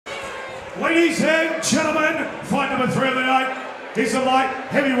Ladies and gentlemen, fight number 3 of the night is the light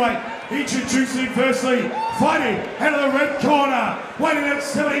heavyweight. Introducing firstly, fighting out of the red corner, weighing at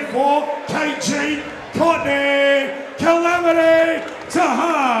 74 kg, Courtney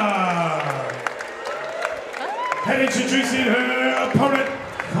Tahar. And introducing her opponent,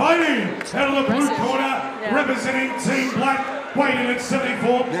 fighting out of the blue corner, representing Team Black, weighing at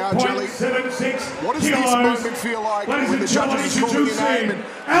 74.76 what does kilos. this moment feel like Ladies when and the gentlemen, judges is calling your name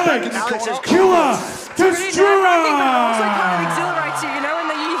introducing and Alexandra Kustura. But also kind of exhilarates you, you know, when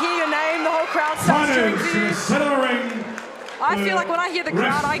you hear your name, the whole crowd starts cheering for you. Center of the ring. I feel like when I hear the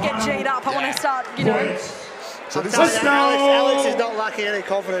crowd, I get G'd up. I want to start, you know. So this Let's is, go. Alex is not lacking any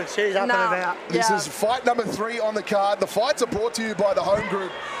confidence. She's up and about. This is fight number 3 on the card. The fights are brought to you by the Home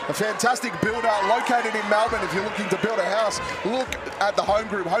Group, a fantastic builder located in Melbourne. If you're looking to build a house, look at the Home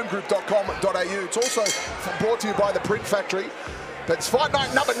Group, homegroup.com.au. It's also brought to you by the Print Factory. But it's fight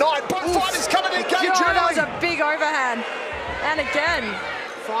night number 9. Both fighters coming in game. That was a big overhand. And again.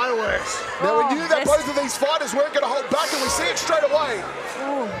 Fireworks. Now we knew that both of these fighters weren't going to hold back, and we see it straight away.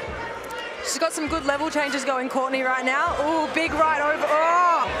 Ooh. She's got some good level changes going, Courtney, right now. Ooh, big right over.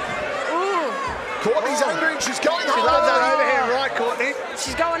 Oh. Ooh. Courtney's angry. She's going hard. She loves that overhand right, Courtney.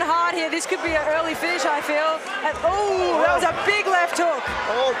 She's going hard here. This could be an early finish, I feel. And, ooh, that was a big left hook.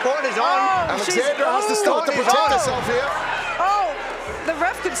 Oh, Courtney's on. Alexandra has to start to protect herself here. Oh, the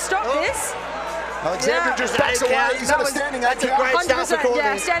ref could stop this. Alexandra just backs away. He's at a standing 8 count. 100%,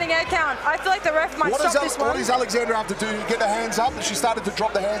 yeah, standing 8 count. I feel like the ref might stop this one. What does Alexandra have to do? Get the hands up? She started to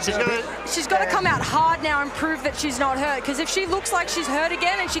drop the hands. She's got to come out hard now and prove that she's not hurt. Because if she looks like she's hurt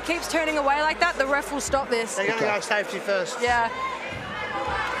again and she keeps turning away like that, the ref will stop this. They're going to go safety first. Yeah.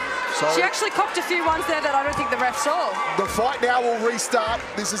 So she actually copped a few ones there that I don't think the ref saw. The fight now will restart.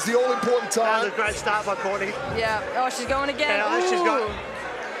 This is the all-important time. That was a great start by Courtney. Yeah. Oh, she's going again. Yeah, she's going.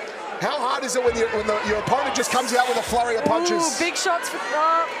 How hard is it when your opponent just comes out with a flurry of punches? Ooh, big shots for...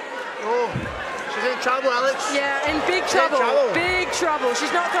 Oh, she's in trouble, Alex. Yeah, in big trouble. Big trouble. She's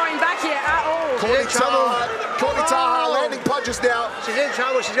not throwing back here at all. Courtney Tahar landing punches now. She's in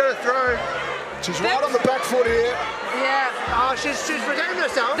trouble. She's going to throw. She's right on the back foot here. Yeah. Oh, she's redeemed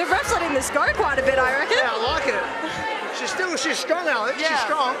herself. The ref's letting this go quite a bit, I reckon. Yeah, I like it. She's strong, Alex. Yeah. She's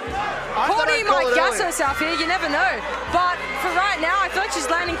strong. Courtney might gas herself here, you never know. But for right now, I feel like she's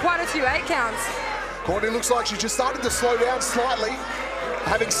landing quite a few 8 counts. Courtney looks like she's just starting to slow down slightly.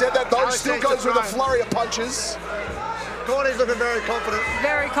 Having said that, though, she still goes with a flurry of punches. Courtney's looking very confident.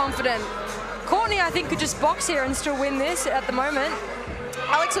 Very confident. Courtney, I think, could just box here and still win this at the moment.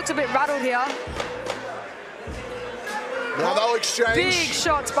 Alex looks a bit rattled here. Now they'll exchange. Big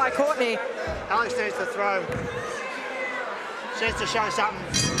shots by Courtney. Alex needs to throw. She needs to show something.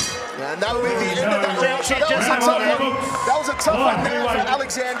 And that'll be the end of that round. So that was a tough one there for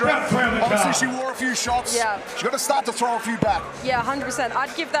Alexandra. Obviously, she wore a few shots. Yeah. She's got to start to throw a few back. Yeah, 100%.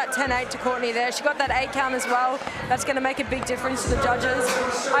 I'd give that 10-8 to Courtney there. She got that 8 count as well. That's going to make a big difference to the judges.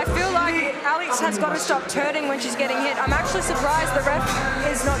 I feel like Alex has got to stop turning when she's getting hit. I'm actually surprised the ref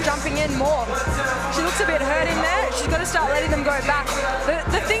is not jumping in more. She looks a bit hurt in there. She's got to start letting them go back.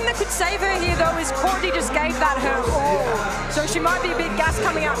 The thing that could save her here, though, is Courtney just gave that her all. So she might be a bit gassed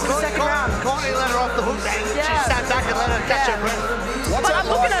coming out to the second round. Courtney let her off the hook then. She sat back and let her catch her breath. But I'm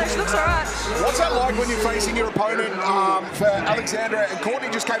looking at her, she looks all right. What's that like when you're facing your opponent for Alexandra, and Courtney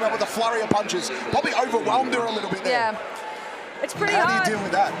just came up with a flurry of punches? Probably overwhelmed her a little bit there. Yeah. It's pretty hard. How do you deal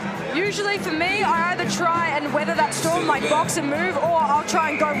with that? Usually for me, I either try and weather that storm, like box and move, or I'll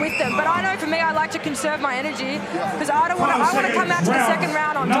try and go with them. But I know for me, I like to conserve my energy because I want to come out to the second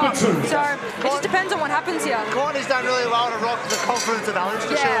round on top. So it just depends on what happens here. Courtney's done really well to rock the confidence of Alex.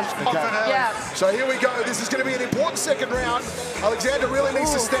 Yeah. So here we go. This is going to be an important second round. Alexandra really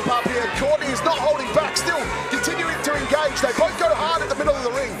needs to step up here. Courtney is not holding back, still continuing to engage. They both go hard at the middle of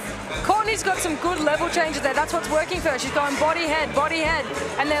the ring. Courtney's got some good level changes there. That's what's working for her. She's going body, head,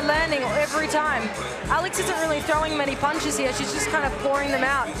 and they're learning every time. Alex isn't really throwing many punches here. She's just kind of pouring them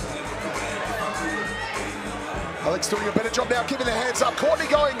out. Alex doing a better job now, keeping the hands up. Courtney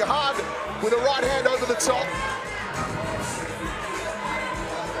going hard with a right hand over the top.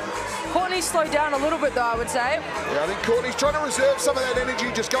 Courtney slowed down a little bit though, I would say. Yeah, I think Courtney's trying to reserve some of that energy,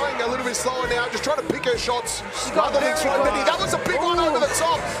 just going a little bit slower now, just trying to pick her shots rather than throw many. That was a big one over the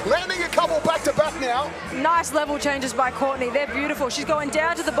top, landing a couple back to back now. Nice level changes by Courtney, they're beautiful. She's going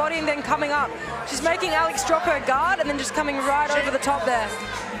down to the body and then coming up. She's making Alex drop her guard and then just coming right over the top there.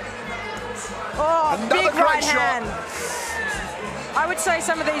 Oh, Another big right hand. I would say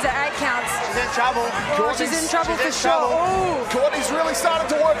some of these are 8 counts. She's in trouble. Oh, she's in trouble for sure. Oh. Courtney's really starting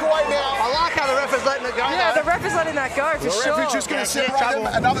to work away now. I like how the ref is letting it go. Yeah, though. the ref is letting that go for sure. The ref is just going to Yeah, she's in separate them.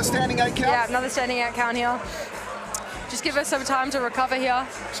 trouble. Another standing 8 count. Yeah, another standing 8 count here. Just give her some time to recover here.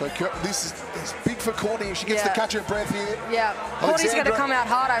 So this is big for Courtney. She gets to catch her breath here. Yeah, Courtney's going to come out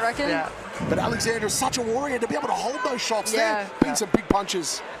hard, I reckon. Yeah. But Alexandra is such a warrior to be able to hold those shots. Yeah. They're being some big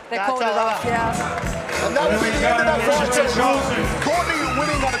punches. They called it off, yeah. And that will be the end of that fight. Courtney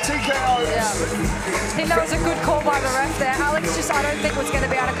winning on a TKO. Yeah. I think that was a good call by the ref there. Alex just, I don't think, was going to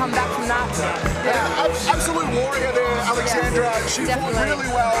be able to come back from that. Yeah. Absolute warrior there, Alexandra. Yeah, She definitely. fought really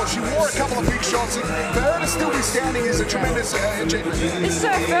well. She wore a couple of big shots. For her to still be standing is a tremendous achievement. This is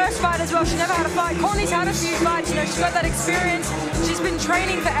her first fight as well. She never had a fight. Courtney's had a few fights. You know, she's got that experience. She's been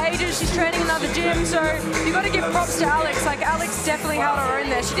training for ages. She's training in another gym. So you got to give props to Alex. Like, Alex definitely held her own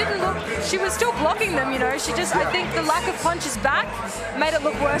there. She didn't look. She was still blocking them. You know, she just. I think the lack of punches back made it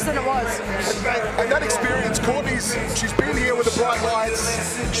look worse than it was. And that experience, she's been here with the bright lights.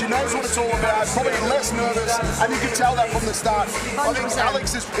 She knows what it's all about. Probably less nervous, and you can tell that from the start. 100%. I think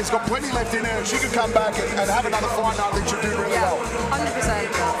Alex has got plenty left in her. She could come back and have another fight, and I think she'll do really well.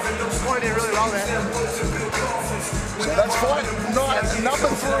 100%. Boy, did really well there. So that's fight number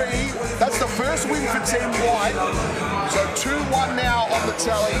 3. That's the first win for Team White. So 2-1 now on the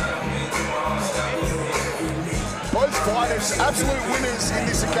tally. Both fighters, absolute winners in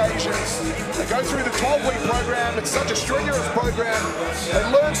this occasion. They go through the 12-week program. It's such a strenuous program. They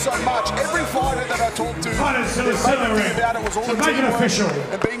learn so much. Every fighter that I talked to, their favorite thing about it was all the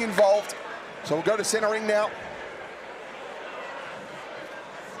teamwork and being involved. So we'll go to center ring now.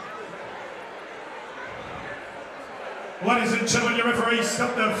 Ladies and gentlemen, your referee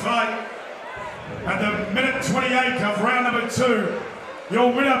stopped the fight at the minute 28 of round number 2.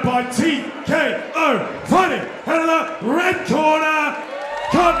 Your winner by TKO, fighting out of the red corner,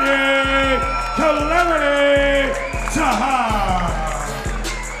 Courtney Tahar.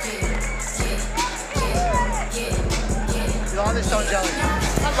 You like this song, Jelly?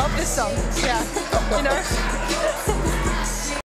 I love this song. Yeah.